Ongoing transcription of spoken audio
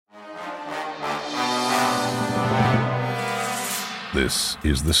This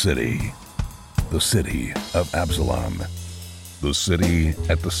is the city of Absalom, the city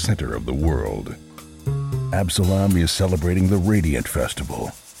at the center of the world. Absalom is celebrating the Radiant Festival,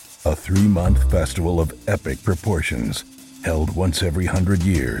 a 3-month festival of epic proportions held once every 100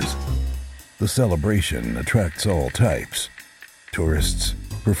 years. The celebration attracts all types: tourists,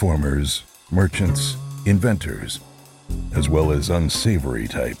 performers, merchants, inventors, as well as unsavory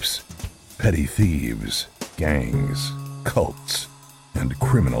types, petty thieves, gangs, cults, and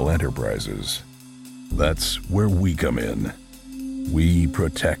criminal enterprises. That's where we come in. We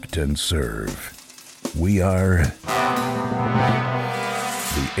protect and serve. We are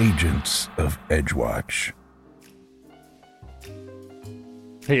the Agents of Edgewatch.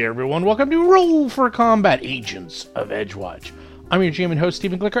 Hey everyone, welcome to Roll for Combat, Agents of Edgewatch. I'm your GM and host,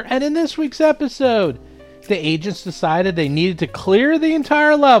 Stephen Glicker, and in this week's episode, the agents decided they needed to clear the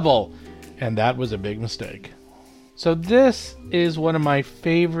entire level, and that was a big mistake. So this is one of my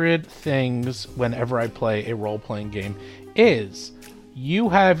favorite things whenever I play a role-playing game, is you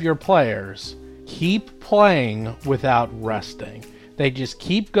have your players keep playing without resting. They just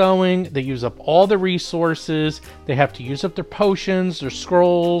keep going, they use up all the resources, they have to use up their potions, their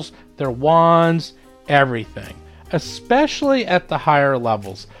scrolls, their wands, everything. Especially at the higher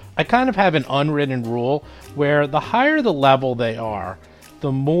levels. I kind of have an unwritten rule where the higher the level they are,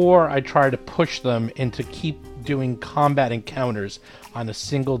 the more I try to push them into keep doing combat encounters on a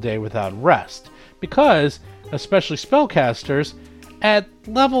single day without rest. Because, especially spellcasters, at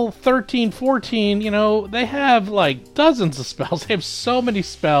level 13, 14, they have like dozens of spells. They have so many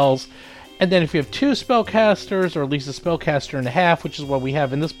spells. And then if you have 2 spellcasters, or at least a spellcaster and a half, which is what we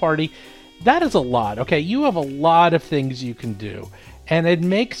have in this party, that is a lot. Okay, you have a lot of things you can do. And it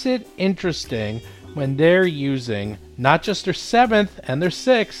makes it interesting when they're using not just their 7th and their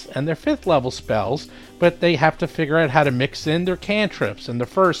 6th and their 5th level spells, but they have to figure out how to mix in their cantrips and the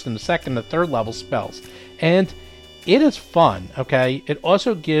 1st and the 2nd and the 3rd level spells. And it is fun, okay? It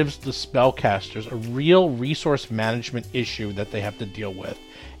also gives the spellcasters a real resource management issue that they have to deal with.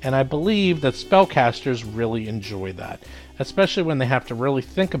 And I believe that spellcasters really enjoy that, especially when they have to really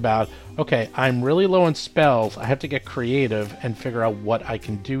think about, okay, I'm really low on spells, I have to get creative and figure out what I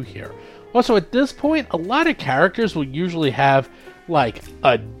can do here. Also, at this point, a lot of characters will usually have like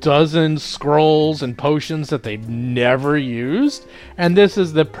a dozen scrolls and potions that they've never used, and this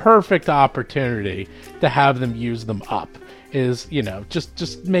is the perfect opportunity to have them use them up.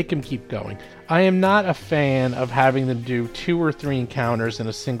 Just make them keep going. I am not a fan of having them do 2 or 3 encounters in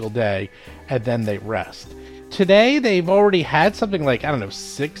a single day and then they rest. Today, they've already had something like,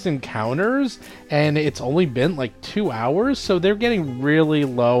 6 encounters, and it's only been like 2 hours, so they're getting really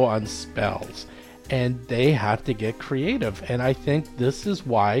low on spells, and they have to get creative, and I think this is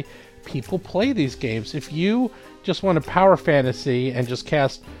why people play these games. If you just want a power fantasy and just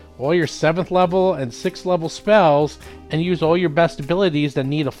cast all your 7th level and 6th level spells, and use all your best abilities that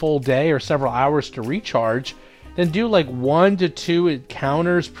need a full day or several hours to recharge, then do like 1 to 2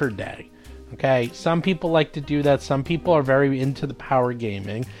 encounters per day. Okay, some people like to do that. Some people are very into the power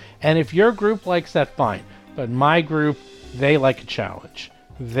gaming. And if your group likes that, fine. But my group, they like a challenge.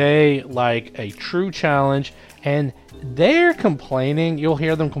 They like a true challenge. And they're complaining. You'll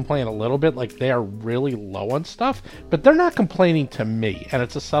hear them complain a little bit, like they are really low on stuff. But they're not complaining to me. And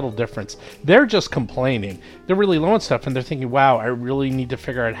it's a subtle difference. They're just complaining. They're really low on stuff. And they're thinking, wow, I really need to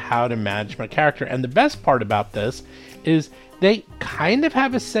figure out how to manage my character. And the best part about this is they kind of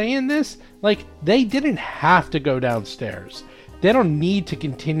have a say in this. Like, they didn't have to go downstairs. They don't need to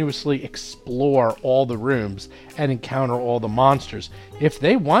continuously explore all the rooms and encounter all the monsters. If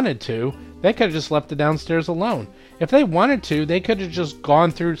they wanted to, they could have just left the downstairs alone. If they wanted to, they could have just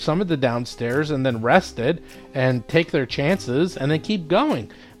gone through some of the downstairs and then rested and take their chances and then keep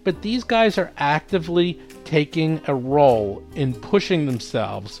going. But these guys are actively taking a role in pushing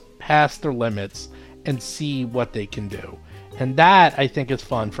themselves past their limits and see what they can do. And that, I think, is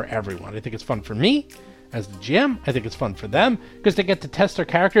fun for everyone. I think it's fun for me as the GM. I think it's fun for them because they get to test their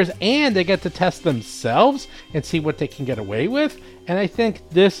characters and they get to test themselves and see what they can get away with. And I think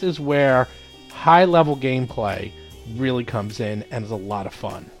this is where high-level gameplay really comes in and is a lot of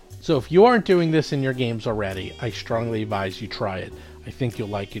fun. So if you aren't doing this in your games already, I strongly advise you try it. I think you'll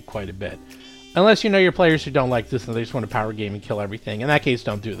like it quite a bit. Unless you know your players who don't like this and they just want to power game and kill everything. In that case,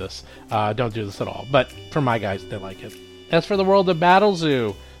 don't do this. Don't do this at all. But for my guys, they like it. As for the World of Battle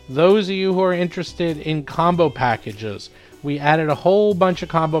Zoo, those of you who are interested in combo packages we added a whole bunch of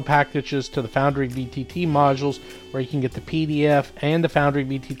combo packages to the Foundry VTT modules where you can get the PDF and the Foundry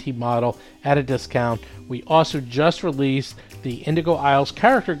VTT model at a discount. We also just released the Indigo Isles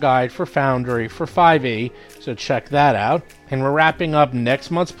character guide for Foundry for 5e, so check that out. And we're wrapping up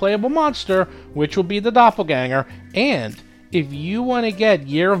next month's playable monster, which will be the Doppelganger. And if you want to get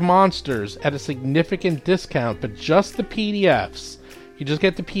Year of Monsters at a significant discount, but just the PDFs, you just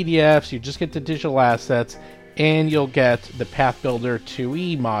get the PDFs, you just get the digital assets, and you'll get the Pathbuilder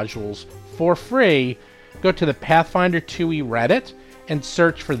 2e modules for free. Go to the Pathfinder 2e Reddit and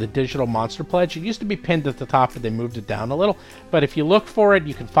search for the Digital Monster Pledge. It used to be pinned at the top, but they moved it down a little. But if you look for it,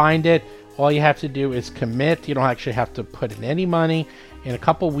 you can find it. All you have to do is commit. You don't actually have to put in any money. In a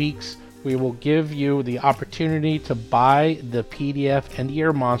couple weeks, we will give you the opportunity to buy the PDF and the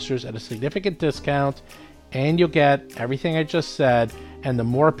Year Monsters at a significant discount, and you'll get everything I just said. And the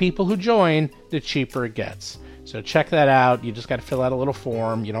more people who join, the cheaper it gets. So check that out. You just got to fill out a little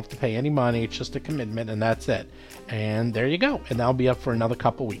form. You don't have to pay any money. It's just a commitment, and that's it. And there you go. And that'll be up for another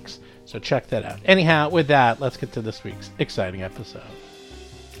couple weeks. So check that out. Anyhow, with that, let's get to this week's exciting episode.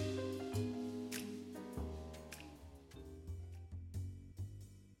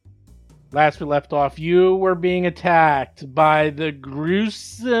 Last we left off, you were being attacked by the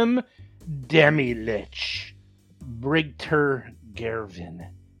gruesome Demi-Lich, Brigter Gervin,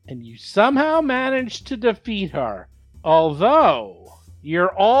 and you somehow managed to defeat her. Although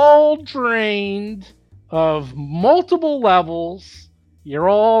you're all drained of multiple levels, you're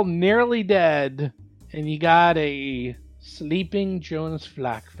all nearly dead, and you got a sleeping Jonas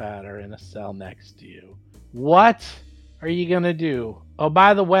Flackfatter in a cell next to you. What are you gonna do? Oh,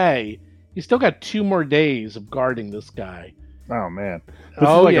 by the way, you still got 2 more days of guarding this guy. Oh, man. This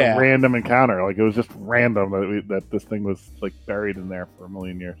is like a random encounter. Like, it was just random that this thing was, like, buried in there for a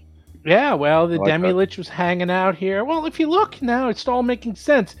million years. Yeah, well, the Demi-Lich was hanging out here. Well, if you look now, it's all making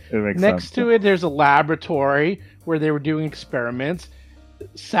sense. It makes Next sense, to it, there's a laboratory where they were doing experiments.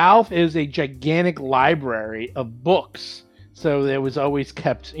 South is a gigantic library of books. So it was always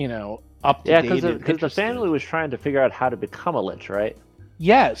kept, up to date. Yeah, because the family was trying to figure out how to become a lich, right?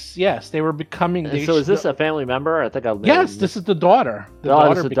 Yes, they were becoming... So is this a family member? I think I... Yes, this is the daughter. The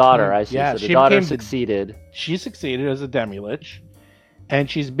daughter, I see. Yeah, so the daughter succeeded. She succeeded as a Demi-Lich, and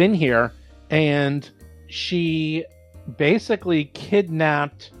she's been here, and she basically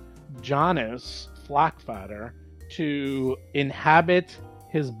kidnapped Jonas Flackfatter to inhabit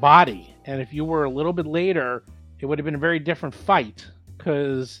his body. And if you were a little bit later, it would have been a very different fight,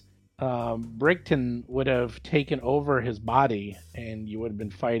 because... Brigton would have taken over his body, and you would have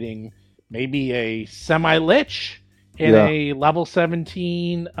been fighting maybe a semi-lich and a level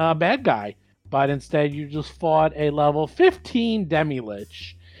 17 bad guy. But instead, you just fought a level 15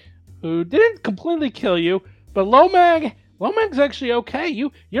 Demi-Lich, who didn't completely kill you, but Lomag's actually okay.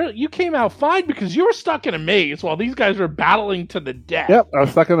 You came out fine because you were stuck in a maze while these guys were battling to the death. Yep, I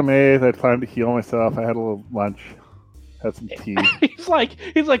was stuck in a maze. I had time to heal myself. I had a little lunch. Had some tea. he's like,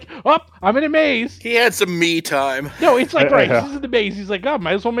 oh, I'm in a maze. He had some me time. No, it's like, right, he's in the maze. He's like, oh,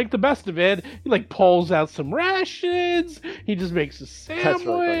 might as well make the best of it. He, like, pulls out some rations. He just makes a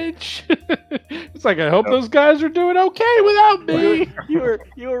sandwich. Really it's like, I hope those guys are doing okay without me. You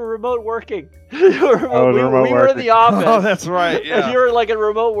were remote working. We were in the office. Oh, that's right. Yeah. And you were like in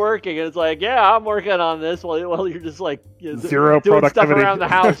remote working, and it's like, yeah, I'm working on this while you're just like zero doing productivity stuff around the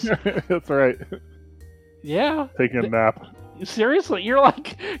house. That's right. Yeah. Taking a nap. Seriously, you're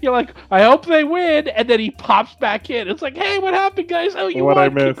like, I hope they win, and then he pops back in. It's like, hey, what happened, guys? Oh, you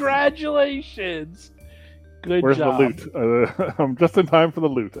won! Congratulations. Good job. Where's the loot? I'm just in time for the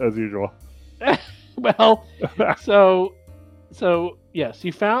loot, as usual. Well, so yes,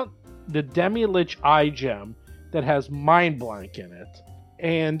 you found the Demi-Lich Eye Gem that has Mind Blank in it.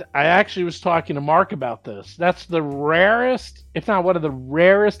 And I actually was talking to Mark about this. That's the rarest, if not one of the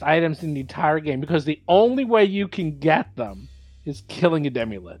rarest items in the entire game, because the only way you can get them is killing a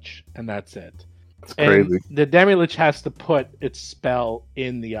Demi-Lich, and that's it. It's crazy. And the Demi-Lich has to put its spell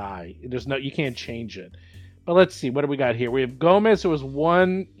in the eye. You can't change it. But let's see, what do we got here? We have Gomez, who has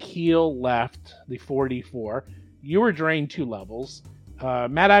 1 heal left, the 4d4. You were drained 2 levels.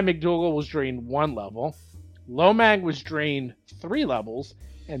 Mad-Eye McDougal was drained 1 level. Lomag was drained 3 levels,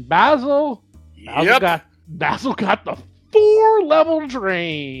 and Basil got the 4-level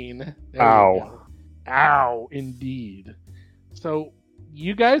drain. Ow, indeed. So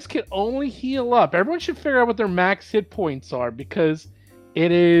you guys can only heal up. Everyone should figure out what their max hit points are, because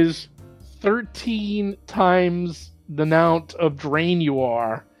it is 13 times the amount of drain you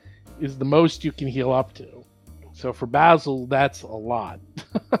are is the most you can heal up to. So for Basil, that's a lot.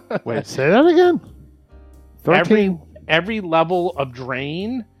 Wait, say that again? 13? every level of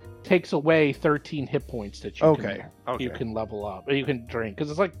drain takes away 13 hit points that you can level up, or you can drain, because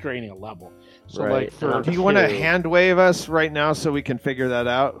it's like draining a level. So Right. Do you want to hand wave us right now so we can figure that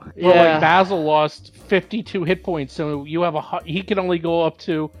out? Well, like Basil lost 52 hit points, so you have he can only go up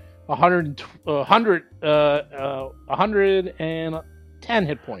to 110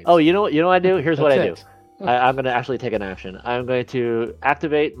 hit points. Oh, you know what I do? Here's what I do. That's I'm going to actually take an action. I'm going to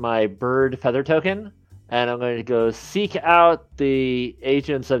activate my bird feather token, and I'm going to go seek out the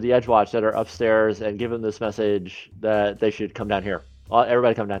agents of the Edgewatch that are upstairs and give them this message that they should come down here.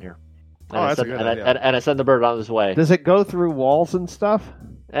 Everybody come down here. And that's a good idea. And I send the bird on his way. Does it go through walls and stuff?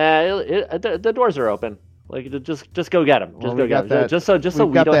 The doors are open. Like, just go get them. Just go get them. Just so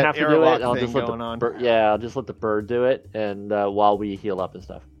we don't have to do it. I'll just let I'll just let the bird do it, and while we heal up and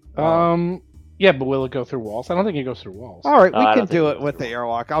stuff. Yeah, but will it go through walls? I don't think it goes through walls. All right, we can do it with the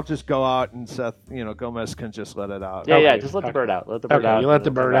airlock. I'll just go out, and Seth, Gomez can just let it out. Yeah, just let the bird out. Let the bird out. You let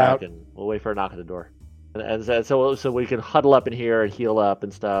the bird out, and we'll wait for a knock at the door. And so we can huddle up in here and heal up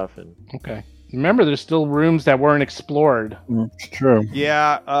and stuff. And okay. Remember, there's still rooms that weren't explored. It's true.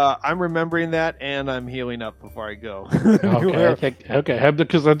 Yeah, I'm remembering that, and I'm healing up before I go. Okay,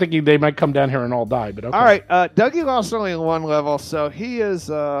 because I'm thinking they might come down here and all die. But okay. All right, Dougie lost only 1 level, so he's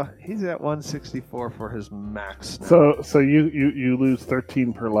at 164 for his max now. So you lose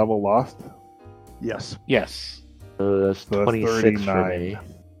 13 per level lost. Yes. So that's 26 for me.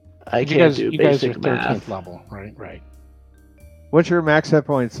 I You can't guys do are basic 13th math. level, right? What's your max hit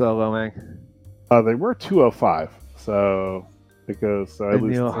points, Lomang? They were 205, so it goes. So I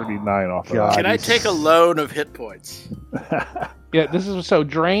lose 39 off of that. Can I take a loan of hit points? Yeah, this is so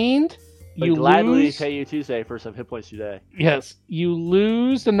drained. You gladly lose. pay you Tuesday for some hit points today. Yes, you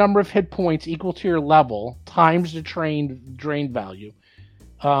lose the number of hit points equal to your level times the drain value.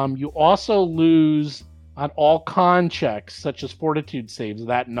 You also lose on all con checks, such as fortitude saves,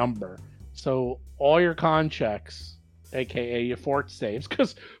 that number. So all your con checks, aka your fort saves,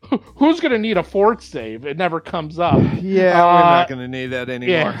 because who's going to need a fort save? It never comes up. Yeah, we're not going to need that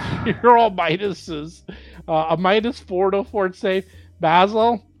anymore. Yeah, you're all minuses. A -4 to fort save.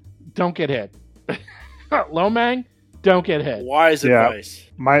 Basil, don't get hit. Lomang, don't get hit. Wise advice.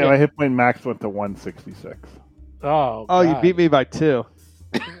 My hit point max went to 166. Oh, you beat me by 2.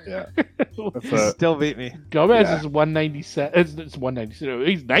 Yeah. Still beat me. Gomez is 197. It's 197.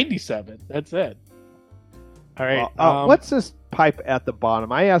 He's 97. That's it. All right. What's this pipe at the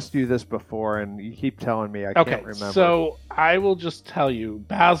bottom? I asked you this before, and you keep telling me I can't remember. So I will just tell you,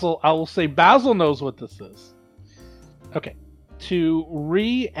 Basil. I will say Basil knows what this is. Okay. To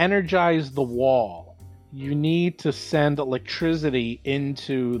re-energize the wall, you need to send electricity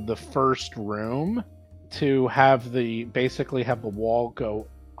into the first room to have the wall go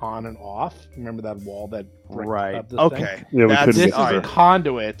on and off. Remember that wall that right? Thing? Okay. Yeah, this is a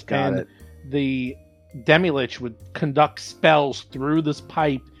conduit, Got it. The Demilich would conduct spells through this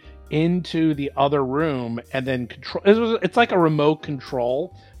pipe into the other room, and then control. It's like a remote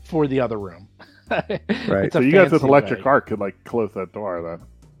control for the other room. Right. So you guys with electric arc could close that door then,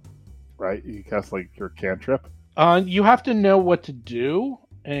 right? You cast your cantrip. You have to know what to do.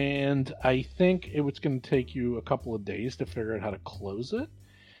 And I think it was going to take you a couple of days to figure out how to close it.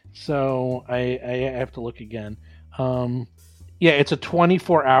 So I have to look again. It's a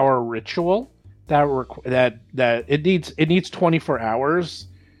 24-hour ritual that it needs 24 hours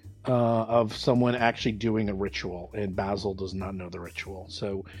of someone actually doing a ritual, and Basil does not know the ritual.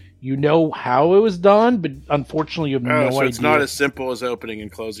 So you know how it was done, but unfortunately you have no idea. So it's not as simple as opening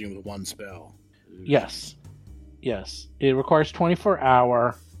and closing with one spell. Yes, it requires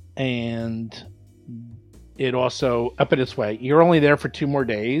 24-hour, and it also, up it this way, you're only there for 2 more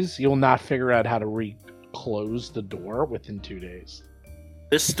days. You'll not figure out how to re-close the door within 2 days.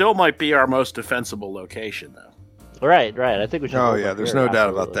 This still might be our most defensible location, though. Right. I think we should. Oh yeah, there's no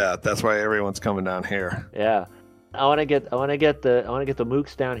doubt about that. That's why everyone's coming down here. Yeah, I want to get the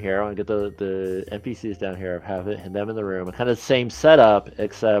mooks down here. I want to get the NPCs down here. Have them in the room. Kind of the same setup,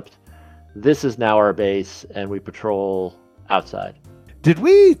 except this is now our base, and we patrol outside. Did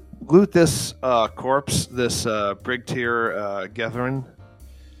we loot this corpse, this Brigtier Gethrin?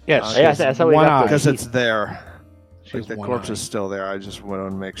 Yes. That's how we got because it's there. The one corpse eye. is still there. I just want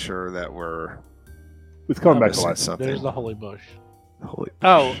to make sure that we're. It's coming back to life. Something. There's the holy bush. Holy.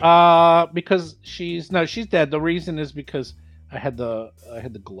 Because she's dead. The reason is because I had the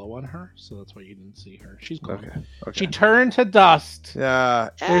glow on her, so that's why you didn't see her. She's gone. Okay. She turned to dust. Yeah.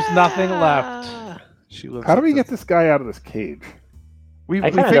 There's nothing left. She lives. How do we get this guy out of this cage? We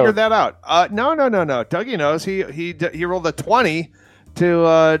figured that out. No. Dougie knows. He rolled a 20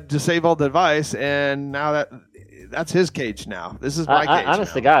 to disable the device, and now that That's his cage now. This is my cage.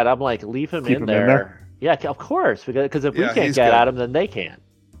 Honest now. to God, I'm like, leave him in there. Yeah, of course. Because if we can't get at him, then they can't.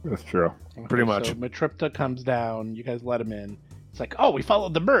 That's true. Okay, Pretty much. So Matripta comes down. You guys let him in. It's like, oh, we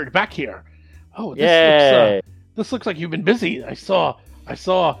followed the bird back here. Oh, this looks like you've been busy. I saw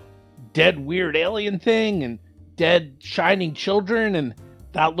dead weird alien thing and dead shining children, and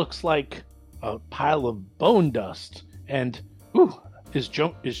that looks like a pile of bone dust. And is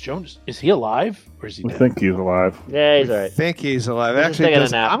he alive or is he I dead? think he's alive. Yeah, he's all I right. think he's alive. He's Actually, taking a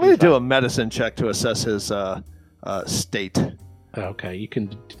nap. I'm going to He's do fine. a medicine check to assess his state. Okay, you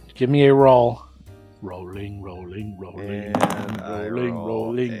can give me a roll. Rolling. And I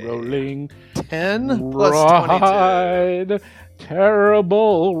roll a rolling. 10 plus 22. Ride.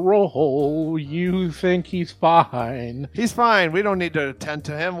 Terrible roll. You think he's fine. He's fine. We don't need to attend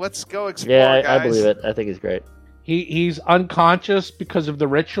to him. Let's go explore, Yeah, guys. I believe it. I think he's great. He's unconscious because of the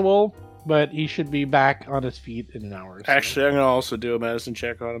ritual, but he should be back on his feet in an hour. or so. Actually, I'm going to also do a medicine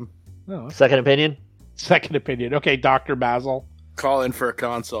check on him. Oh, Second opinion? second opinion. Okay, Dr. Basil. Call in for a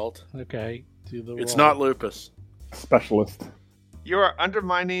consult. Okay, do the It's roll. not lupus. Specialist. You are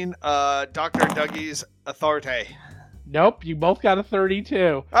undermining Dr. Dougie's authority. Nope, you both got a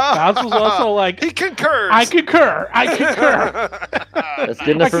 32. Basil's also like, He concurs. I concur. That's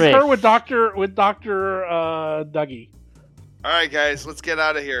good enough I for me. concur with Dr. Dougie. All right, guys, let's get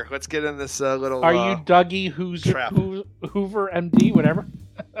out of here. Let's get in this little. Are you Dougie trap. Hoover, MD, whatever?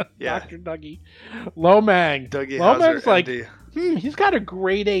 Yeah. Dr. Dougie. Lomang. Dougie Lomang's Hauser, like, MD. he's got a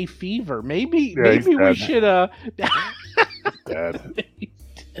grade A fever. Maybe he's we dead. should Dead.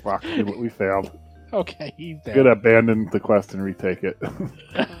 Fuck, we failed. Okay, he's dead. Could abandon the quest and retake it.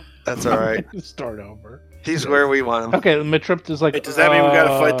 That's all right. Start over. He's where we want him. Okay, Matripta's like, Wait, does that mean we got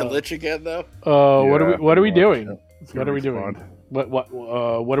to fight the Lich again, though? What are we doing? It's What gonna are we doing? respond.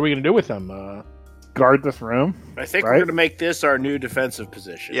 What are we gonna do with him? Guard this room. I think Right? we're going to make this our new defensive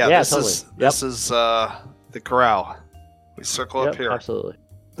position. Yeah, Yeah, this totally. is this is the corral. We circle up Yep, here. absolutely.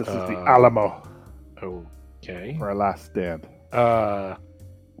 This is the Alamo Okay. for our last stand.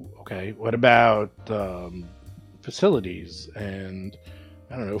 Okay. What about facilities and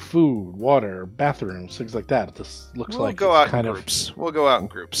I don't know, food, water, bathrooms, things like that? This looks We'll like go it's out in kind of groups. We'll go out in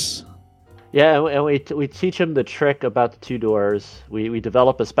groups. Yeah, and we teach him the trick about the two doors. We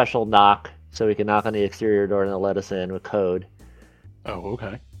develop a special knock so we can knock on the exterior door and they'll let us in with code. Oh,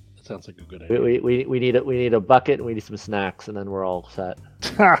 okay. That sounds like a good idea. We need a bucket and we need some snacks and then we're all set.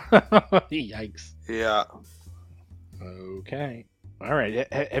 Yikes. Yeah. Okay. All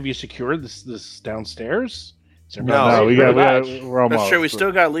right. Have you secured this downstairs? Is there No, No, pretty much. we're almost. That's true. We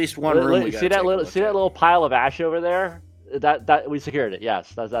still got at least one room. We See that little pile of ash over there? That we secured it.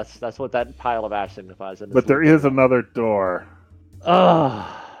 Yes, that's what that pile of ash signifies. And But there is another door.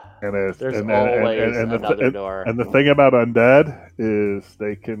 And there's and always the, another door. And the thing about undead is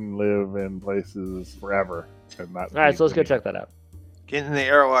they can live in places forever. And not All right, so let's go check that out. Get in the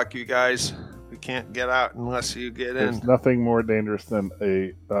airlock, you guys. We can't get out unless you get in. There's nothing more dangerous than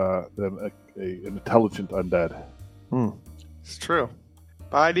an intelligent undead. It's true.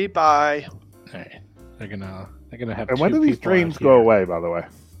 Bye. All right. They're gonna have. And when two do these people drains out go here. away? By the way,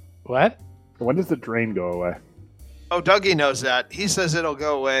 What? when does the drain go away? Oh, Dougie knows that. He says it'll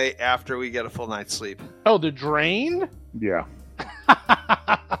go away after we get a full night's sleep. Oh, the drain? Yeah.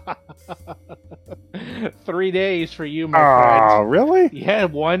 3 days for you, my Oh, friend. really? Yeah,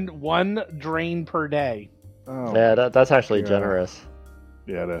 one drain per day. Oh, Yeah, that's actually Yeah. generous.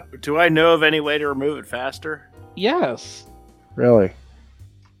 yeah. Do I know of any way to remove it faster? Yes. Really?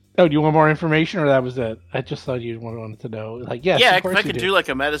 Oh, do you want more information, or that was it? I just thought you wanted to know. Like, yes, yeah, of if course I you could do. do like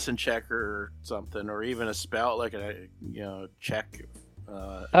a medicine check or something, or even a spell, like a check.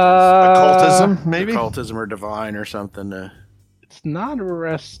 Occultism, maybe? Occultism or divine or something. It's not a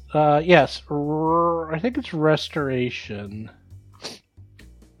rest. Yes, I think it's restoration.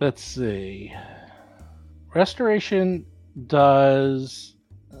 Let's see. Restoration does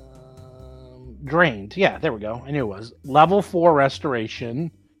drained. Yeah, there we go. I knew it was level 4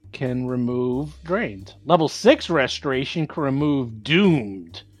 restoration can remove drained. Level 6 restoration can remove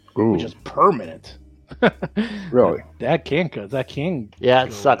doomed, Ooh, which is permanent. really? That can. Yeah, it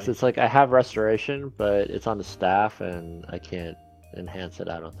go sucks. away. It's like I have restoration, but it's on the staff, and I can't enhance it.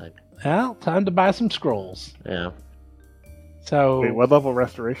 I don't think. Well, time to buy some scrolls. Yeah, So Wait, what level of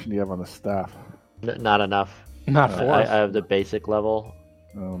restoration do you have on the staff? not enough. not I 4. I have the basic level.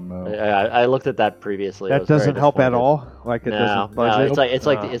 Oh no. I looked at that previously. I That was very doesn't help at disappointed. all. Like it No, doesn't no, budge it.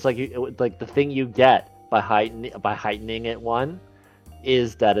 it's like the thing you get by heightening it one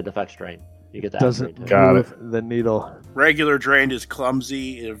is that it affects drain. You get that. Doesn't upgrade, too. Got move the needle. Regular drained is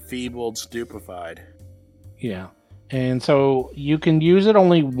clumsy, enfeebled, stupefied. Yeah. And so you can use it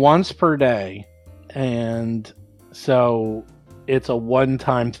only once per day. And so it's a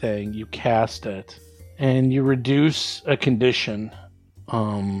one-time thing. You cast it. And you reduce a condition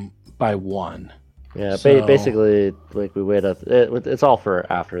by 1. Yeah, So- basically, like we wait up. It's all for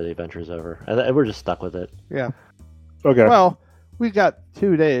after the adventure's over. We're just stuck with it. Yeah. Okay. Well, we got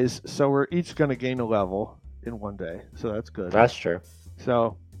 2 days, so we're each going to gain a level in 1 day. So that's good. That's true.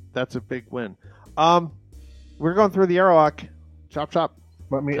 So that's a big win. We're going through the airlock. Chop, chop.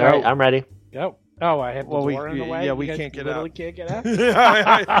 Let me All right, out. I'm ready. Go. Oh, I have the Well, door in the way? yeah, You we guys can't get literally out. can't get out?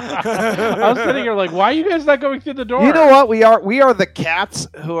 I was sitting here like, why are you guys not going through the door? You know what? We are the cats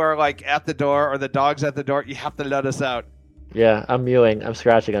who are like at the door, or the dogs at the door. You have to let us out. Yeah, I'm mewing. I'm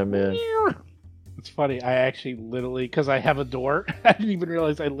scratching. I'm mewing. It's funny. I actually literally, because I have a door, I didn't even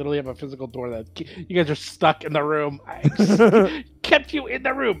realize I literally have a physical door that you guys are stuck in the room. I just kept you in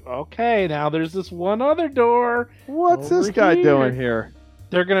the room. Okay, now there's this one other door. What's Over this guy here. doing here?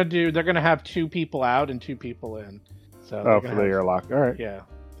 They're gonna have 2 people out and 2 people in. So they're Oh, gonna for the have- airlock. All right. Yeah,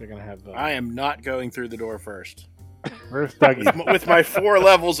 they're gonna have. I am not going through the door first. Where's Dougie? With my 4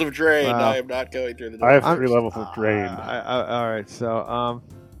 levels of drain, Wow. I am not going through the door. I have I'm- 3 levels of drain. All right. So,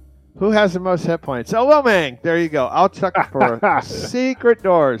 who has the most hit points? Oh, Lomang. There you go. I'll check for secret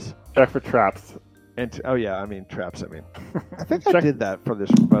doors. Check for traps. And traps. I think I did that for this,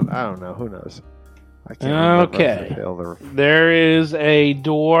 but I don't know. Who knows? I can't remember. Okay. I failed the- There is a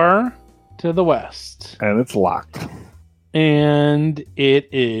door to the west, And it's locked. and it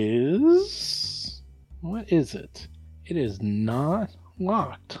is. What is it? It is not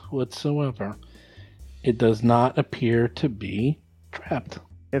locked whatsoever. It does not appear to be trapped.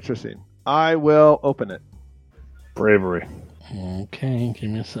 Interesting. I will open it. Bravery. Okay, give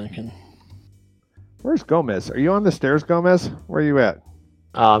me a second. Where's Gomez? Are you on the stairs, Gomez? Where are you at?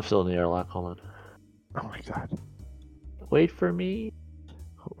 Oh, I'm still in the airlock. Hold on. Oh my God. Wait for me.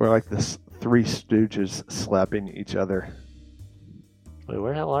 We're like this 3 stooges slapping each other. Wait,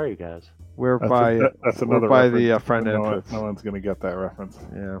 where the hell are you guys? We're That's, by that's we're another by reference. the front no, entrance. no one's going to get that reference.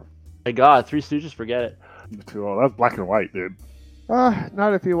 Yeah. My God, Three Stooges, forget it. Too old. That's black and white, dude.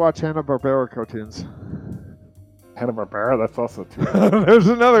 Not if you watch Hanna-Barbera cartoons. Hanna-Barbera, that's also too old. There's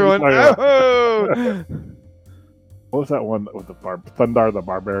another one. Oh, Oh! What was that one with the Thundar the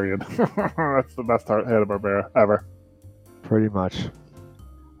Barbarian? That's the best Hanna-Barbera ever. Pretty much.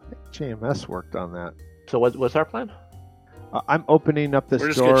 I think JMS worked on that. So what's our plan? I'm opening up this We're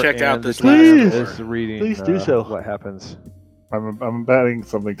just door gonna check and out the this DM last is door. reading Please do so. what happens. I'm betting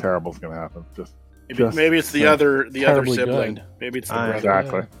something terrible's going to happen. Maybe it's the so other terribly sibling. good. Maybe it's the I- brother.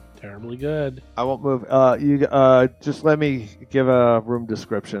 Exactly. Terribly good. I won't move. You just let me give a room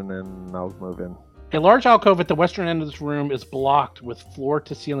description and I'll move in. A large alcove at the western end of this room is blocked with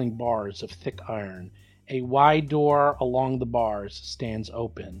floor-to-ceiling bars of thick iron. A wide door along the bars stands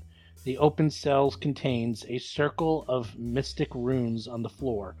open. The open cells contains a circle of mystic runes on the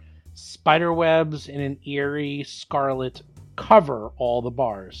floor. Spider webs in an eerie scarlet cover all the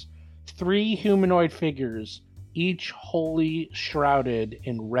bars. 3 humanoid figures, each wholly shrouded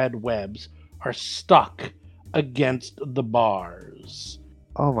in red webs, are stuck against the bars.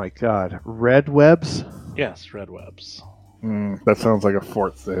 Oh my God. Red webs? Yes, red webs. That sounds like a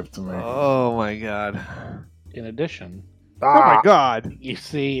fort save to me. Oh my God. In addition, Oh my God. you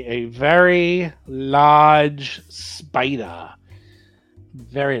see a very large spider.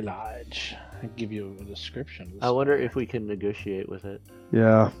 Very large. I'll give you a description. of this I wonder spider. if we can negotiate with it.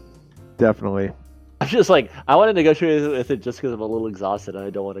 Yeah, definitely. I'm just like, I want to negotiate with it just because I'm a little exhausted and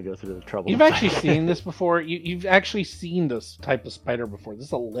I don't want to go through the trouble. You've actually seen this before. You've actually seen this type of spider before. This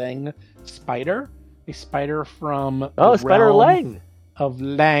is a Lang spider. A spider from Oh, the Spider realm Lang. of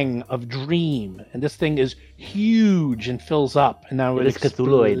Lang, of Dream. And this thing is huge and fills up. And now It it is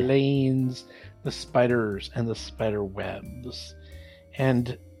Cthulhuoid. explains the spiders and the spider webs.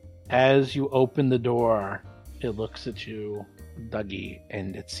 And as you open the door, it looks at you, Dougie,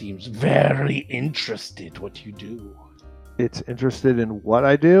 and it seems very interested what you do. It's interested in what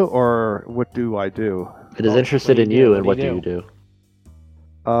I do or what do I do? It is Oh, interested what in do you do? you and What what do do you you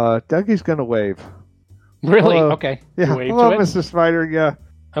do? Dougie's gonna wave. Really? Hello. Okay. Yeah, You wave hello, to it? Mr. Spider. Yeah.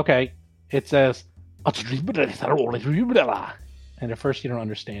 Okay. It says, and at first you don't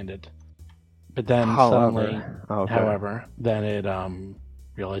understand it. But then suddenly, However, then it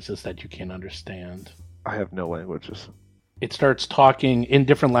realizes that you can't understand. I have no languages. It starts talking in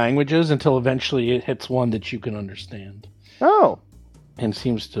different languages until eventually it hits one that you can understand. Oh, And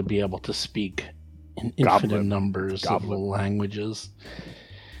seems to be able to speak in Goblin. infinite numbers Goblin. of languages.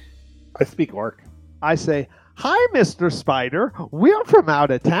 I speak orc. I say, hi, Mr. Spider. We're from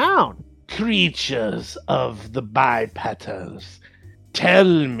out of town. creatures of the bipetals, tell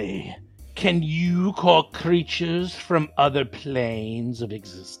me, can you call creatures from other planes of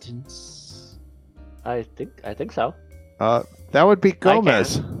existence? I think so. That would be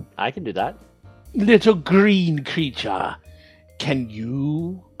Gomez. I can do that. Little green creature, can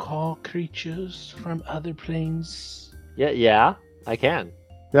you call creatures from other planes? Yeah, I can.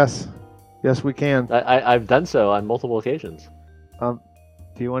 Yes, we can. I've done so on multiple occasions.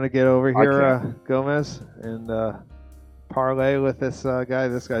 Do you want to get over here, Gomez, and parlay with this guy?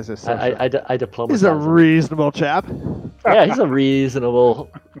 This guy's a social. I diplomatize. He's a reasonable chap. Yeah, he's a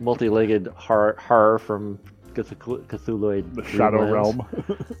reasonable, multi-legged horror from Cthulhuid. The Shadow Realm.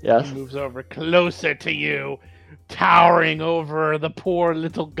 Realm. Yes. He moves over closer to you, towering over the poor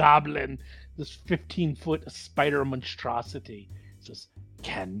little goblin, this 15-foot spider monstrosity. Says,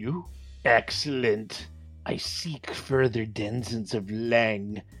 can you? Excellent. I seek further denizens of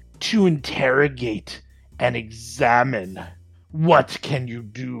Lang to interrogate and examine. What can you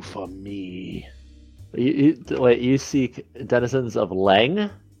do for me? You seek denizens of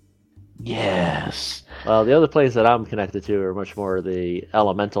Lang? Yes. Well, the other planes that I'm connected to are much more the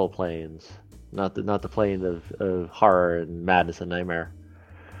elemental planes, not the plane of horror and madness and nightmare.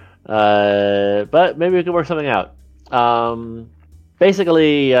 But maybe we can work something out.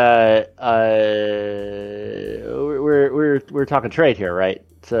 Basically, we're talking trade here, right?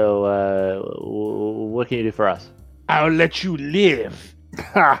 So, what can you do for us? I'll let you live.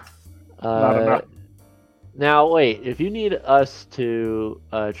 Ha! Not enough. Now, wait. If you need us to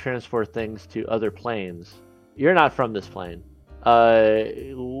transport things to other planes, you're not from this plane.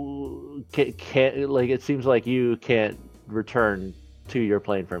 It seems like you can't return to your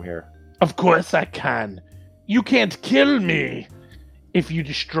plane from here. Of course I can. You can't kill me. If you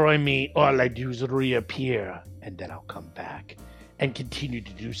destroy me, all I do is reappear, and then I'll come back and continue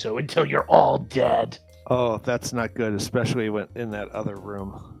to do so until you're all dead. Oh, that's not good, especially when in that other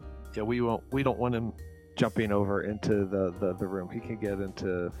room. Yeah, we don't want him jumping over into the room. He can get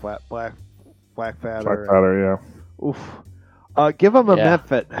into Blackfatter. Blackfatter, yeah. Oof. Give him a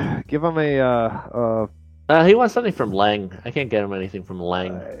Memphit. Give him a. He wants something from Lang. I can't get him anything from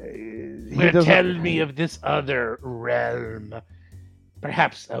Lang. Tell me of this other realm.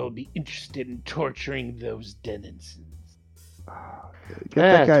 Perhaps I will be interested in torturing those denizens.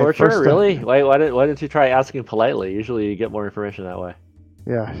 Torture? Really? Why didn't you try asking politely? Usually you get more information that way.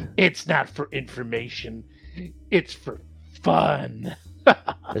 Yeah. It's not for information. It's for fun.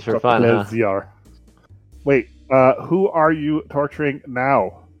 It's for fun, huh? Wait, who are you torturing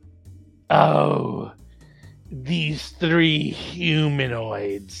now? Oh, these 3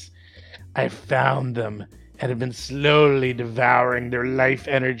 humanoids. I found them and have been slowly devouring their life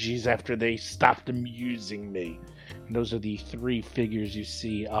energies after they stopped amusing me. And those are the 3 figures you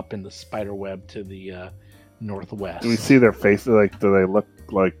see up in the spider web to the northwest. Do we see their faces? Like, do they look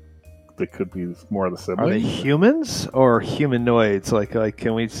like they could be more of the siblings? Are they humans or humanoids? Like,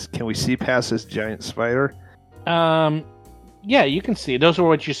 can we see past this giant spider? Yeah, you can see. Those are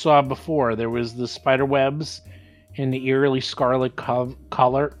what you saw before. There was the spider webs in the eerily scarlet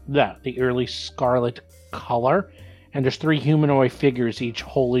color. Yeah, the eerily scarlet color. And there's 3 humanoid figures, each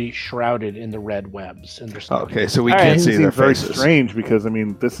wholly shrouded in the red webs. And there's okay, so we can't see their faces. Very strange because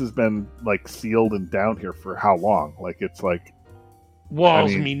this has been like sealed and down here for how long? Like it's like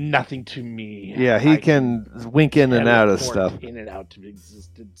walls mean nothing to me. Yeah, he can wink in and out of stuff. In and out of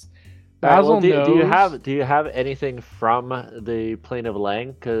existence. Basil, do you have anything from the plane of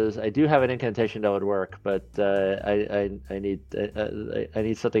Lang? Because I do have an incantation that would work, but I need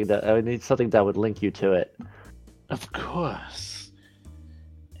something that would link you to it. Of course.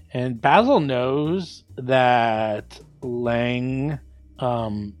 And Basil knows that Lang,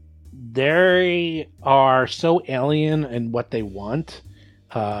 they are so alien in what they want.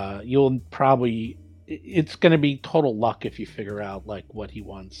 It's going to be total luck if you figure out like what he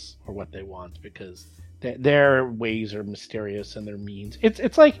wants or what they want, because their ways are mysterious and their means.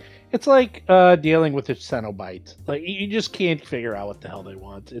 It's like dealing with a Cenobite. Like you just can't figure out what the hell they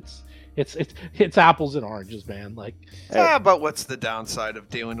want. It's apples and oranges, man. Like, but what's the downside of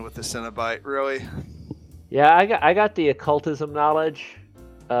dealing with the Cenobite, really? Yeah, I got the occultism knowledge.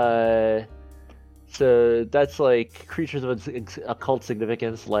 So that's like creatures of occult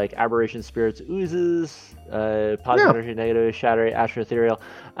significance, like aberration spirits, oozes, positive energy, negative, shadowy, astral, ethereal.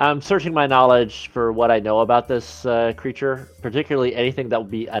 I'm searching my knowledge for what I know about this creature, particularly anything that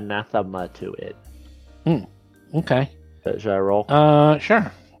would be anathema to it. Okay. Should I roll? Sure.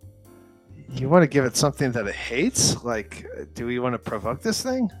 You want to give it something that it hates? Like, do we want to provoke this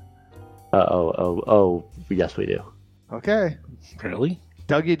thing? Oh, yes, we do. Okay. Really?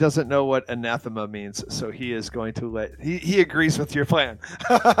 Dougie doesn't know what anathema means, so he is going to he agrees with your plan.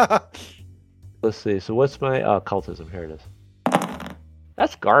 Let's see. So what's my occultism? Here it is.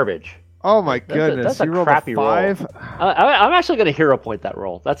 That's garbage. Oh my goodness! That's a you rolled crappy a 5. I'm actually going to hero point that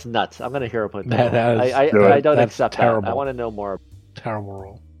roll. That's nuts. I'm going to hero point that. I don't accept terrible. that. I want to know more. Terrible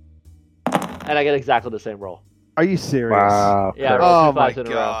roll. And I get exactly the same roll. Are you serious? Wow. Yeah. I rolled Oh two my fives in a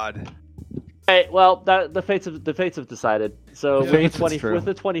row. god! Hey, well, the fates have decided. So Yeah, with, fates is true. with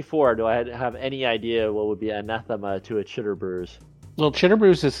the 24, do I have any idea what would be anathema to a Chitterbrews? Well,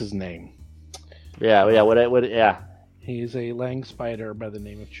 Chitterbrews is his name. Yeah. Yeah. He's a lang spider by the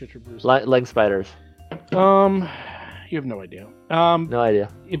name of Chitterbrews. Leg spiders. You have no idea. No idea.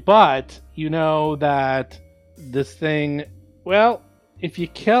 But you know that this thing, well, if you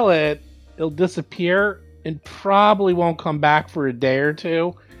kill it, it'll disappear and probably won't come back for a day or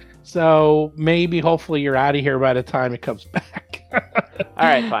two. So maybe, hopefully, you're out of here by the time it comes back. All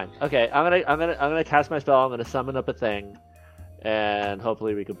right, fine. Okay, I'm gonna cast my spell. I'm gonna summon up a thing, and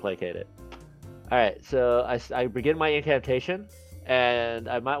hopefully we can placate it. All right, so I begin my incantation, and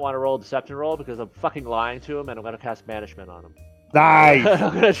I might want to roll a deception roll because I'm fucking lying to him, and I'm gonna cast banishment on him. Nice.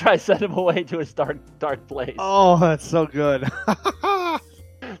 I'm gonna try to send him away to his dark place. Oh, that's so good.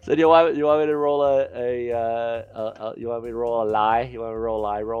 So do you want me to roll you want me to roll a lie? You want me to roll a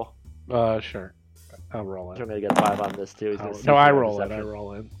lie roll? Sure. I'll roll I'm it. gonna get a 5 on this too. He's gonna No, I see my roll it. I deception.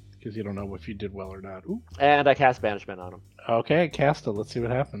 roll it. Because you don't know if you did well or not. Ooh. And I cast banishment on him. Okay, cast it. Let's see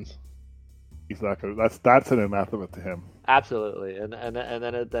what happens. He's not gonna. That's an anathema to him. Absolutely, and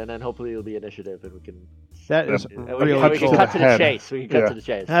then hopefully it'll be initiative, and we can That is and we really can, we can cool. cut to the Head. chase. We can cut Yeah. to the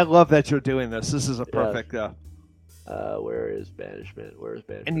chase. I love that you're doing this. This is a perfect. Where is banishment? Where is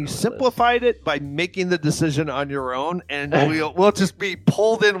banishment? And you on the list? simplified it by making the decision on your own, and we'll just be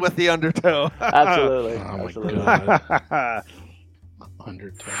pulled in with the undertow. Absolutely. Oh my Absolutely. god.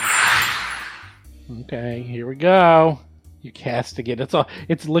 Undertow. Okay, here we go. You casting it.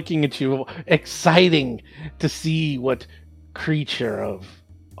 It's looking at you. Exciting to see what creature of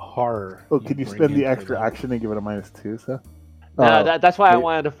horror. Oh, can you bring spend the into extra them. action and give it a -2, so? No, that's why I wait.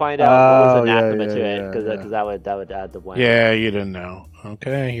 wanted to find out what was Oh, anathema yeah, to it, yeah, because yeah. that would add the one. Yeah, you didn't know.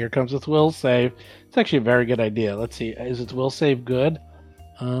 Okay, here comes its will save. It's actually a very good idea. Let's see. Is its will save good?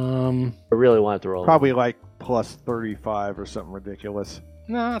 I really wanted to roll. Probably like plus 35 or something ridiculous.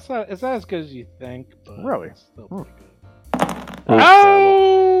 No, it's not as good as you think. But Really? it's still pretty good.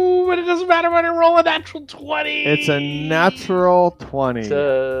 Oh, Oh, but it doesn't matter when I roll a natural 20. It's a natural 20.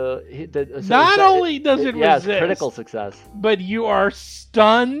 So, Not only does it yeah, resist, it's critical success. but you are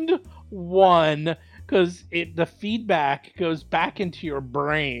stunned 1 because the feedback goes back into your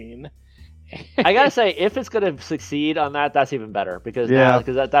brain. I gotta say, if it's gonna succeed on that, that's even better because Yeah.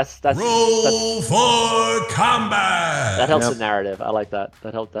 that's Roll for combat. that helps Yep. the narrative. I like that.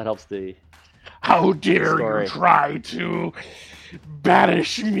 That helps the. How dare Story. you try to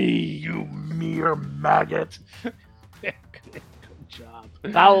banish me, you mere maggot! Good job.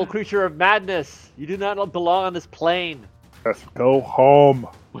 Foul creature of madness! You do not belong on this plane. Let's go home.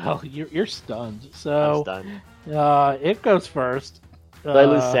 Well, you're stunned. I'm So stunned. it goes first. Did I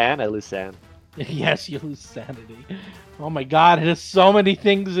lose sand? I lose sand. Yes, you lose sanity. Oh my god, it has so many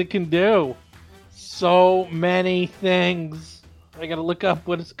things it can do. So many things. I gotta look up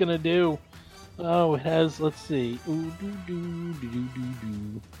what it's gonna do. Oh, it has. Let's see. Ooh, doo, doo, doo, doo, doo,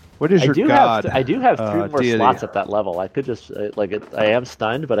 doo. What is your god? I do have 3 more deity? slots at that level. I could just I am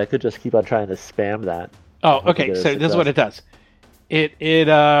stunned, but I could just keep on trying to spam that. Oh, okay. Get a So this is what it does. It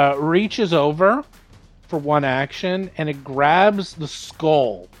reaches over for one action and it grabs the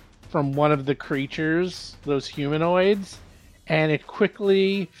skull from one of the creatures, those humanoids, and it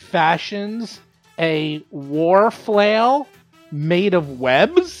quickly fashions a war flail made of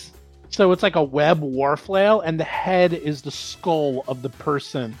webs. So it's like a web war flail, and the head is the skull of the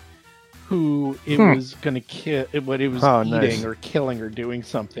person who it was going to kill, what it was eating nice. or killing or doing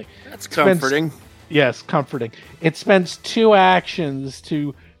something. That's comforting. Yes, comforting. It spends 2 actions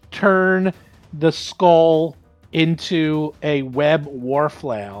to turn the skull into a web war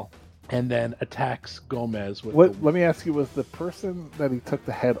flail and then attacks Gomez with the... Let me ask you: was the person that he took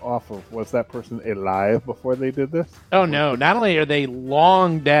the head off of, was that person alive before they did this? Oh no! Not only are they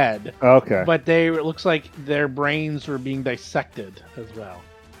long dead, Okay. but it looks like their brains were being dissected as well.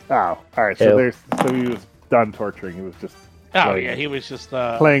 Oh, all right. So he was done torturing. He was just Oh Right. yeah, he was just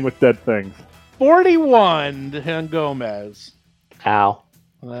playing with dead things. 41 on Gomez. Ow.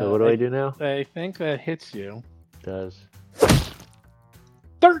 So what do I do now? I think that hits you. It does.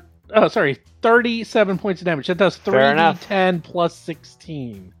 37 points of damage. That does Fair enough. 3d10 plus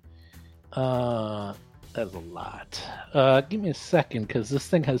 16. That's a lot. Give me a second, because this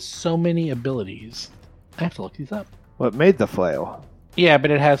thing has so many abilities. I have to look these up. What made the flail? Yeah,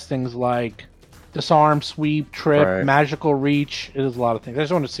 but it has things like disarm, sweep, trip, Right. magical reach. It has a lot of things. I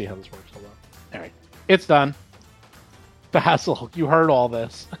just want to see how this works. Hold on. All right. It's done. Basil, you heard all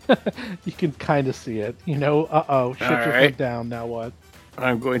this. You can kind of see it. Shit All just went right. down. Now what?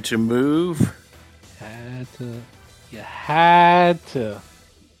 I'm going to move. You had to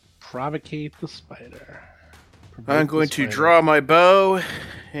provocate the spider. I'm going to draw my bow,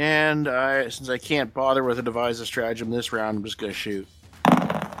 and since I can't bother with a devise a stratagem this round, I'm just going to shoot.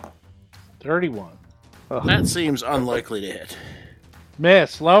 31. That seems unlikely to hit.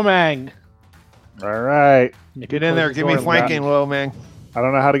 Miss, Lomang. All right. Get in there. Give me flanking, low man. I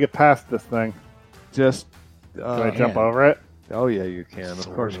don't know how to get past this thing. Just. Can I jump over it? Oh yeah, you can. Of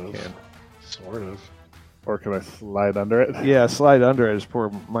Sort course you of. can. Sort of. Or can I slide under it? Yeah, slide under it is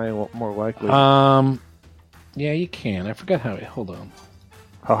more likely. Yeah, you can. I forgot how. Hold on.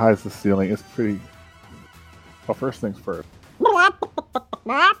 How high is the ceiling? It's pretty. Well, first things first.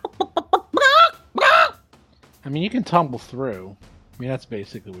 I mean, you can tumble through. I mean, that's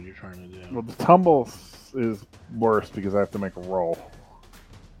basically what you're trying to do. Well, the tumble is worse because I have to make a roll.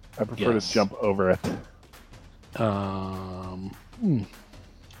 I prefer Yes. to jump over it.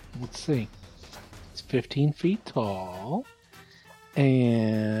 Let's see. It's 15 feet tall.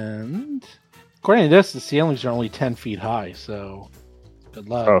 And according to this, the ceilings are only 10 feet high, so good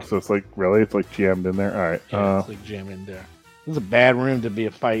luck. Oh, so it's like really? It's like jammed in there. All right. Yeah, it's like jammed in there. This is a bad room to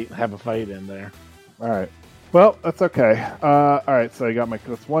have a fight in there. All right. Well, that's okay. All right. So I got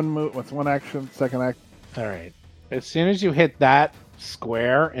that's one move. What's one action? Second action. All right. As soon as you hit that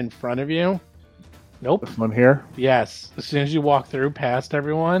square in front of you, nope. This one here. Yes. As soon as you walk through past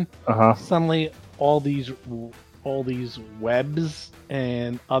everyone, Uh huh. suddenly all these webs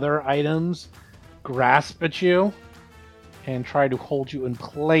and other items grasp at you and try to hold you in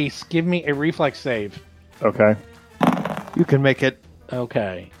place. Give me a reflex save. Okay. You can make it.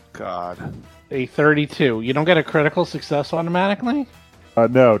 Okay. God. A 32. You don't get a critical success automatically?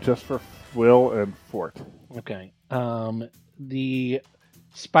 No, just for Will and Fort. Okay. The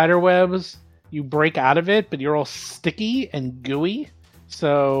spider webs, you break out of it, but you're all sticky and gooey.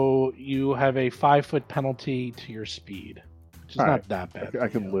 So you have a 5-foot penalty to your speed, which is All not right. that bad. I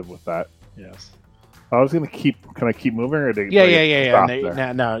can live with that. Yes. I was gonna keep. Can I keep moving or? Yeah. Stop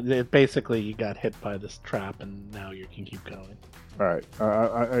there? No. Basically, you got hit by this trap, and now you can keep going. All right.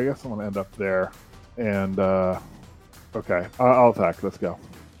 I guess I'm gonna end up there, and okay. I'll attack. Let's go.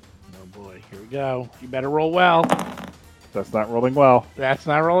 Oh boy, here we go. You better roll well. That's not rolling well. That's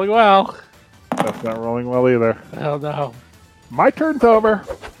not rolling well. That's not rolling well either. Oh no. My turn's over.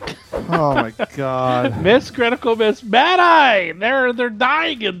 Oh my God. Miss critical miss. Bad eye. They're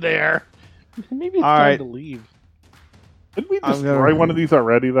dying in there. Maybe it's All time right. to leave. Didn't we I'm destroy gonna- one of these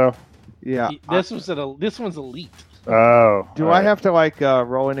already though? Yeah. This one's elite. Oh. Do all I right. have to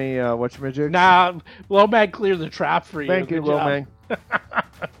roll any whatchamajigs? Nah, Lomag cleared the trap for you. Thank you, Good job. Lomang.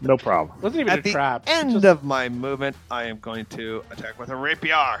 No problem. Wasn't even At a the trap. end Just- of my movement, I am going to attack with a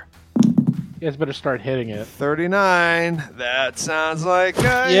rapier. You guys better start hitting it. 39. That sounds like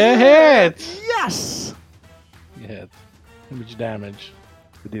a You hit. Yes. You hit. How much damage?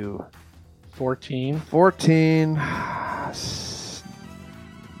 We do 14. 14.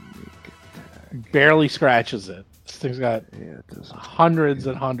 Barely scratches it. This thing's got Yeah, it does. hundreds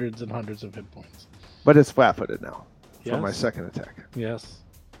and hundreds and hundreds of hit points. But it's flat-footed now for Yes. my second attack. Yes.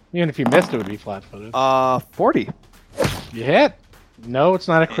 Even if you missed, it would be flat-footed. 40. You hit. No, it's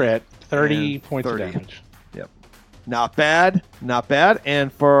not a crit. 30 And points 30. of damage. Not bad. Not bad.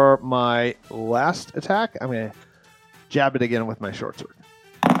 And for my last attack, I'm going to jab it again with my short sword.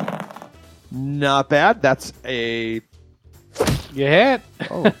 Not bad. That's a... You hit.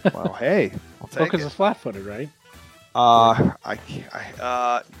 Oh, wow. Hey. I'll take Because it. it's flat-footed, right?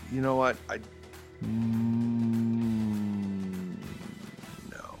 You know what?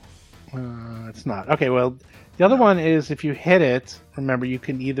 No. It's not. Okay, well, the other one is if you hit it, remember, you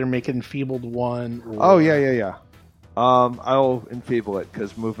can either make it enfeebled 1 or... Oh, yeah. I'll enfeeble it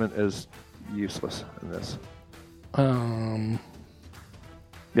because movement is useless in this.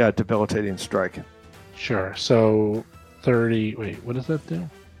 Yeah, debilitating strike. Sure. So 30... Wait, what does that do?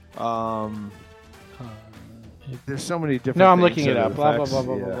 There's so many different. No, I'm things looking it that up. Blah, blah, affects. blah,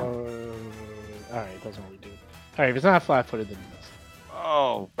 blah, blah, Yeah. blah. Alright, it doesn't really do it. Alright, if it's not flat-footed, then it does.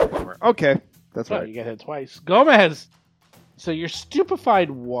 Oh, okay. That's So right. you get hit twice. Gomez! So you're stupefied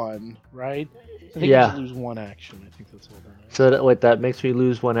 1, right? I think Yeah. you just lose 1 action. I think that's what that is. So that makes me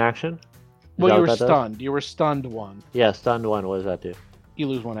lose 1 action? Is Well, that you what were that does? stunned. You were stunned 1. Yeah, stunned 1. What does that do? You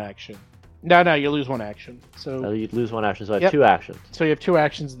lose 1 action. No, you lose one action. So You lose one action, so I have Yep. 2 actions. So you have 2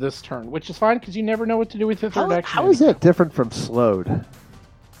 actions this turn, which is fine because you never know what to do with the third action. How is that different from slowed?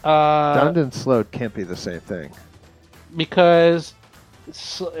 Uh, Stunned and slowed can't be the same thing. because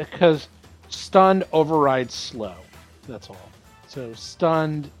stunned overrides slow. That's all. So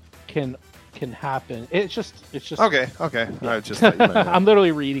stunned can happen. It's just Okay. I just thought you meant that. I'm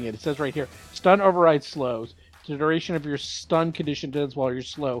literally reading it. It says right here, stun overrides slows. The duration of your stun condition ends while you're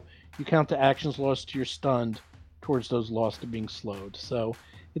slow. You count the actions lost to your stunned towards those lost to being slowed. So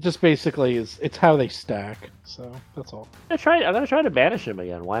it just basically is. It's how they stack. So that's all. I'm gonna try to banish him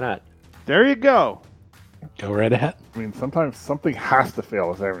again. Why not? There you go. Go right ahead. I mean, sometimes something has to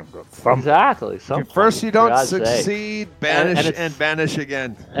fail as everyone goes. Something. Exactly. First you don't For God's sake. succeed, banish and banish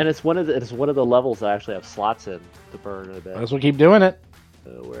again. And it's one of the levels that I actually have slots in to burn a bit. Might as well keep doing it.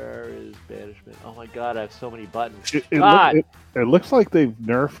 Where is banishment? Oh my god, I have so many buttons. It God! looks like they've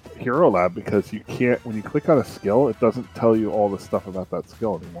nerfed Hero Lab because you can't, when you click on a skill, it doesn't tell you all the stuff about that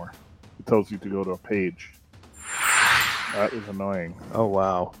skill anymore. It tells you to go to a page. That is annoying. Oh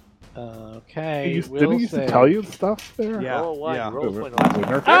wow. Okay. Didn't he used to tell you stuff there? Yeah. Roll one. yeah. Roll They one.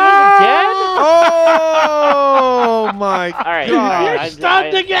 nerfed it? Oh my All right. God. You're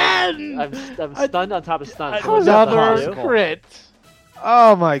stunned again! I'm stunned on top of stunned. So Another what's that crit.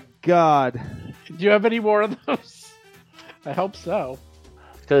 Oh my God. Do you have any more of those? I hope so.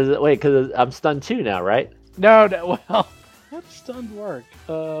 Because I'm stunned 2 now, right? No, well, how does stunned work?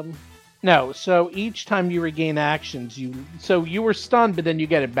 No, so each time you regain actions, you were stunned, but then you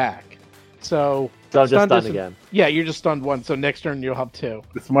get it back. So I'm just stunned doesn't- again. Yeah, you're just stunned once, so next turn you'll have 2.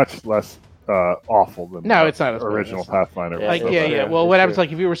 It's much less awful than No, the it's not as bad. original Pathfinder. Yeah, Like, it's yeah. true. Well, It's what happens, true.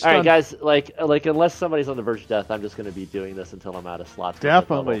 like, if you were All stunned... right, guys. Like unless somebody's on the verge of death, I'm just going to be doing this until I'm out of slots. for that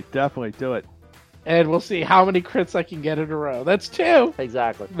level. Definitely do it. And we'll see how many crits I can get in a row. That's 2!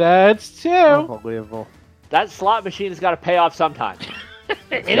 Exactly. That's 2! Unbelievable. That slot machine has got to pay off sometime.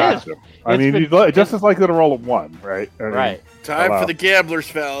 It is! Gotcha. I It's mean, been- you'd just as likely to roll a 1, right? I mean, Right. Time Hello. for the gambler's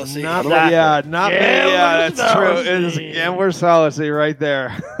fallacy. Not Exactly. yeah, not me. Yeah, Gambler's that's true. fallacy. It is a gambler's fallacy right there.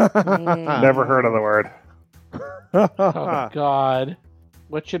 Never heard of the word. Oh, God.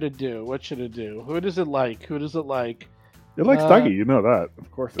 What should it do? Who does it like? It likes Uh, Dougie, you know that. Of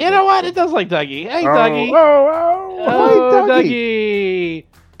course. You know what? It does like Dougie. Hey, Oh, Dougie! oh. Oh, Hi, Dougie!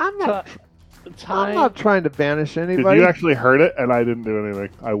 I'm not. Time. I'm not trying to banish Because anybody. you actually heard it, and I didn't do anything.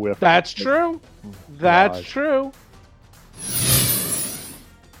 I whiffed. That's true. That's God. true.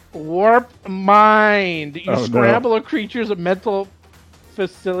 Warp mind. You Oh, no. scramble a creature's mental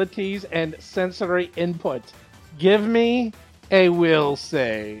facilities and sensory input. Give me a will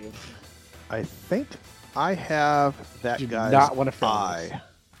save. I think I have that Do guy's not want to fail eye.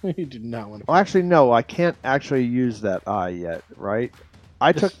 this. You do not want to. Well, actually, no. I can't actually use that eye yet, right?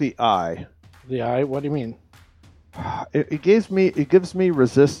 I took the eye. The eye. What do you mean? It gives me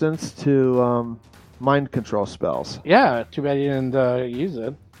resistance to mind control spells. Yeah. Too bad you didn't use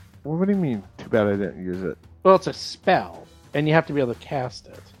it. Well, what do you mean? Too bad I didn't use it. Well, it's a spell, and you have to be able to cast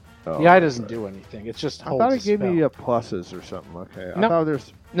it. Oh, The eye doesn't do anything. It just I holds. thought a it gave spell. me pluses or something. Okay. No. I thought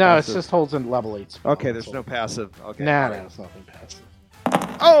there's. No, it's passive. just holds in level 8 spell. Okay, there's That's no all. passive. Okay. Nah, all no, right. it's nothing passive.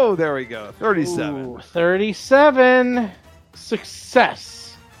 Oh, there we go. 37. Ooh, 37.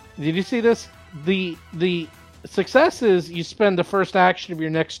 Success. Did you see this? The success is you spend the first action of your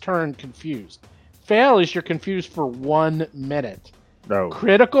next turn confused. Fail is you're confused for 1 minute. No.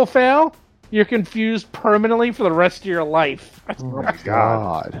 Critical fail, you're confused permanently for the rest of your life. Oh my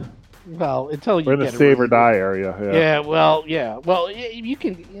God. Well, until you We're in the get it save or removed. die area. Yeah. Yeah, well, you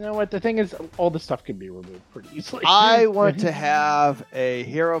can. You know what? The thing is, all this stuff can be removed pretty easily. I want to have a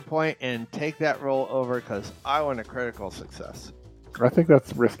hero point and take that roll over because I want a critical success. I think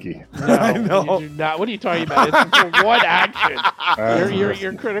that's risky. No, I know. you do not. What are you talking about? It's for 1 action. That's You're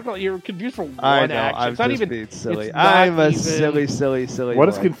risky. critical. You're confused for 1 I know. action. I'm It's not just even. being silly. it's not I'm a even- silly. What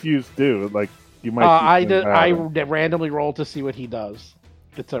does boy. confused do? Like you might. I keep things I happening. randomly roll to see what he does.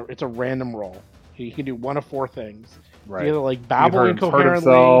 It's a random roll. He can do 1 of 4 things. Right. Either like He babble hurt incoherently,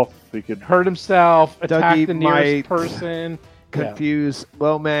 himself. He could. hurt himself, attack Dougie the nearest might person. confuse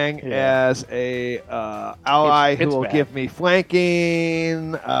Lomang Yeah. as a ally It's who will bad. give me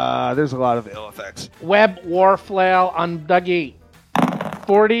flanking. There's a lot of ill effects. Web war flail on Dougie.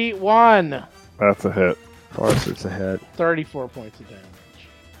 41. That's a hit. Of course, it's a hit. 34 points of damage.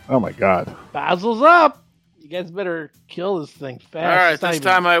 Oh my god. Basil's up. You guys better kill this thing fast. All right, It's not this even-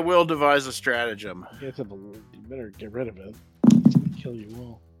 time I will devise a stratagem. You better get rid of it. It's gonna kill you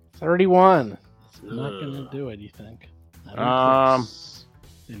all. 31. It's not gonna do it. You think? I don't think so.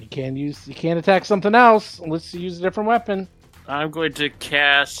 Then you can't attack something else unless you use a different weapon. I'm going to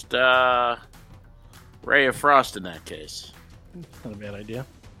cast Ray of Frost in that case. Not a bad idea.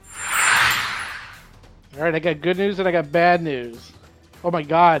 All right, I got good news and I got bad news. Oh my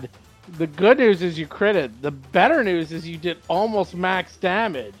god. The good news is you critted. The better news is you did almost max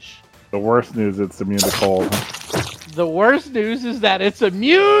damage. The worst news, it's immune to cold. The worst news is that it's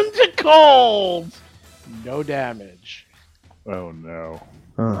immune to cold. No damage. Oh no.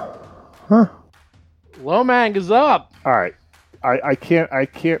 Lomang is up. All right. I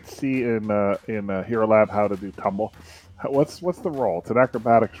can't see in Hero Lab how to do tumble. What's the roll? It's an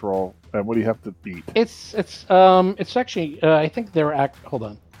acrobatics roll, and what do you have to beat? It's actually I think hold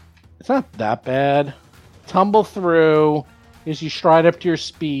on. It's not that bad. Tumble through is you stride up to your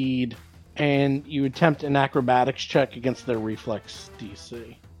speed and you attempt an acrobatics check against their reflex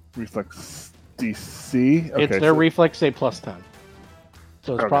DC. Reflex DC? Okay, it's their reflex A plus 10.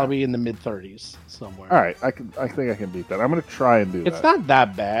 So it's probably in the mid-30s somewhere. All right, I think I can beat that. I'm going to try and do that. It's not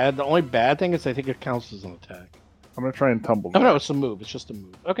that bad. The only bad thing is I think it counts as an attack. I'm going to try and tumble. Oh, no, it's a move. It's just a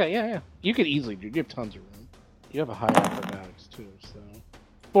move. Okay, yeah. You could easily do it. You have tons of room. You have a high acrobatics, too, so...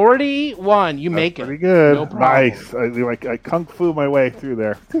 41. You make it. Pretty good. No problem. Nice. I kung fu my way through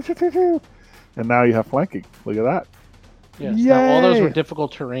there. And now you have flanking. Look at that. Yes. Now, all those were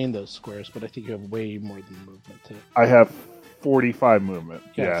difficult terrain, those squares, but I think you have way more than movement to it. I have 45 movement.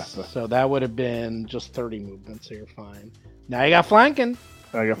 Yes. Yeah. So that would have been just 30 movement, so you're fine. Now you got flanking.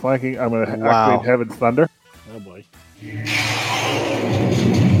 I got flanking. I'm going to activate Heaven's Thunder. Oh, boy.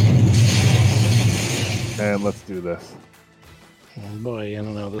 And let's do this. Oh, boy. I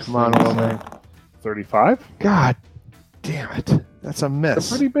don't know. Come on, Lomang. 35? God damn it. That's a miss.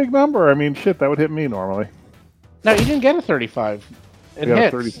 It's a pretty big number. I mean, shit, that would hit me normally. No, you didn't get a 35. It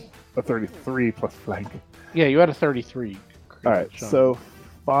hits. A 33 plus flank. Yeah, you had a 33. All right, so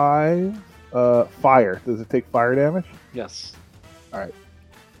 5 fire. Does it take fire damage? Yes. All right.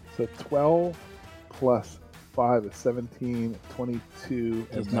 So 12 plus 5 is 17, 22.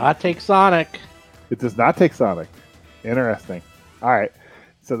 Does not take Sonic. It does not take Sonic. Interesting. All right.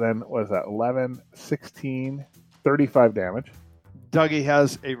 So then, what is that? 11, 16, 35 damage. Dougie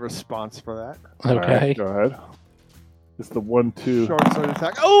has a response for that. Okay. All right, go ahead. It's the 1-2. Short sword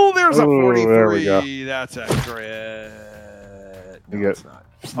attack. Oh, there's a 43. There we go. That's a crit. You No, get it's not.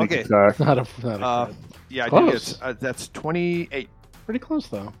 sneak Okay. attack. Not a crit. Yeah, I Close. do get, that's 28. Pretty close,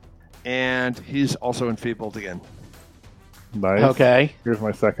 though. And he's also enfeebled again. Nice. Okay. Here's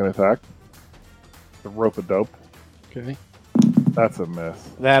my second attack. The rope-a-dope. Okay. That's a miss.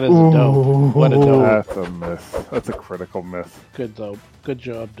 That is a dope. What a dope. That's a miss. That's a critical miss. Good dope. Good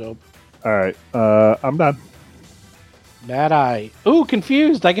job, dope. All right. I'm done. Bad Eye. Ooh,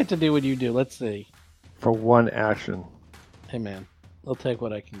 confused. I get to do what you do. Let's see. For one action. Hey, man. I'll take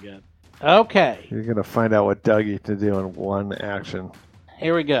what I can get. Okay. You're going to find out what Dougie to do in one action.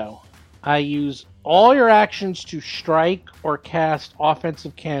 Here we go. I use all your actions to strike or cast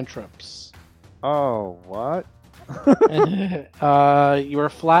offensive cantrips. Oh, what? You are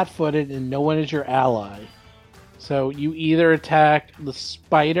flat-footed and no one is your ally. So you either attack the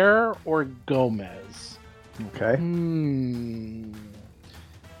spider or Gomez. Okay. 1,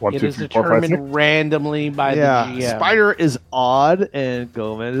 It 2, is 3, 4, 5, 6. determined randomly by the GM. Spider is odd and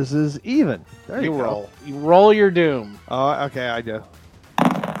Gomez is even. There you go. roll. You roll your doom. Oh, okay, I do.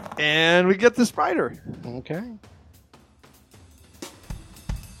 And we get the spider. Okay.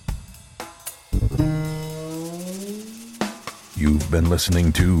 You've been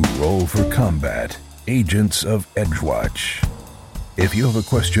listening to Roll for Combat, Agents of Edgewatch. If you have a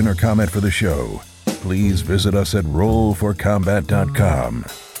question or comment for the show, please visit us at rollforcombat.com.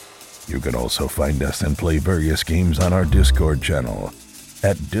 You can also find us and play various games on our Discord channel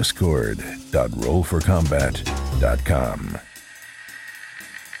at discord.rollforcombat.com.